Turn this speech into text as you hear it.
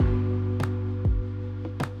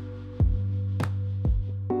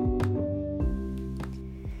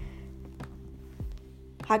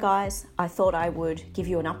Hi guys, I thought I would give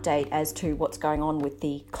you an update as to what's going on with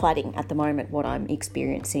the cladding at the moment, what I'm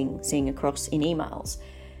seeing across in emails.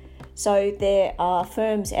 So there are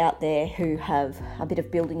firms out there who have a bit of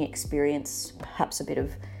building experience, perhaps a bit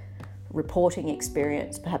of reporting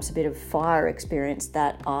experience, perhaps a bit of fire experience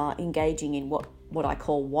that are engaging in what I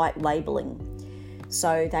call white labelling.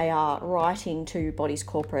 So they are writing to bodies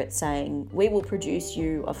corporate saying, we will produce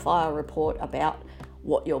you a fire report about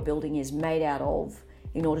what your building is made out of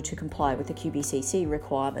in order to comply with the QBCC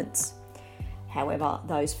requirements. However,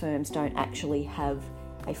 those firms don't actually have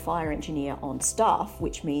a fire engineer on staff,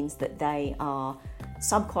 which means that they are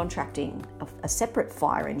subcontracting a separate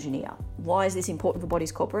fire engineer. Why is this important for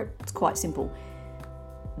bodies corporate? It's quite simple.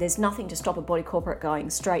 There's nothing to stop a body corporate going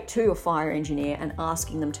straight to a fire engineer and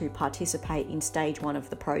asking them to participate in stage one of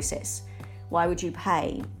the process. Why would you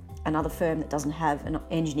pay another firm that doesn't have an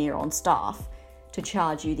engineer on staff to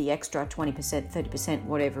charge you the extra 20%, 30%,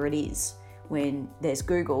 whatever it is, when there's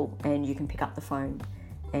Google and you can pick up the phone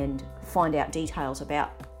and find out details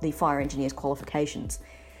about the fire engineer's qualifications?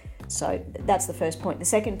 So that's the first point. The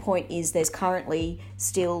second point is there's currently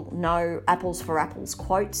still no apples for apples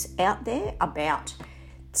quotes out there about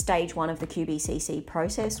stage one of the QBCC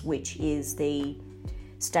process, which is the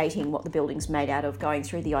stating what the building's made out of, going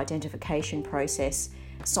through the identification process,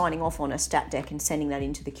 signing off on a stat deck and sending that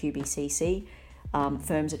into the QBCC.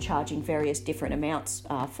 Firms are charging various different amounts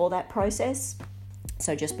for that process,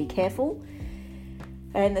 so just be careful.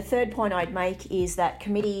 And the third point I'd make is that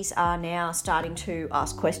committees are now starting to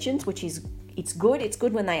ask questions, which is it's good. It's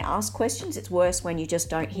good when they ask questions. It's worse when you just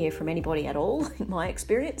don't hear from anybody at all, in my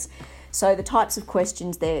experience. So the types of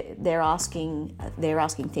questions they're asking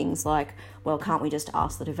things like, well, can't we just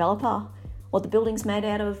ask the developer what the building's made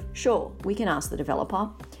out of? Sure, we can ask the developer.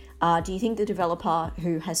 Do you think the developer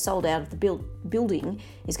who has sold out of the building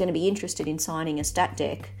is going to be interested in signing a stat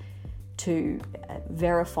deck to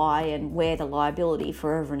verify and wear the liability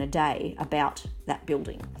forever and a day about that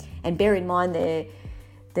building? And bear in mind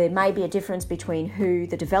there may be a difference between who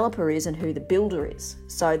the developer is and who the builder is.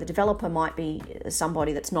 So the developer might be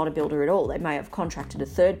somebody that's not a builder at all. They may have contracted a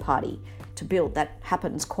third party to build. That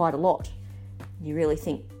happens quite a lot. You really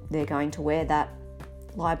think they're going to wear that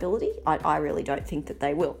liability? I really don't think that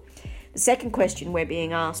they will. The second question we're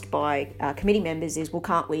being asked by committee members is, well,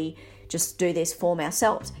 can't we just do this form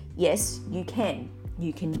ourselves? Yes, you can.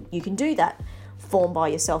 You can do that form by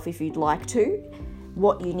yourself if you'd like to.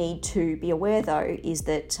 What you need to be aware, though, is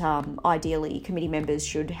that ideally committee members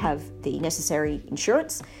should have the necessary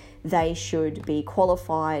insurance. They should be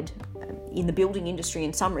qualified in the building industry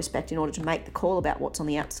in some respect in order to make the call about what's on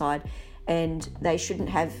the outside, and they shouldn't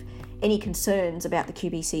have any concerns about the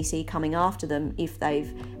QBCC coming after them if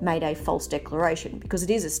they've made a false declaration, because it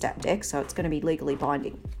is a stat deck, so it's going to be legally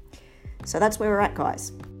binding. So that's where we're at,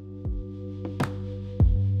 guys.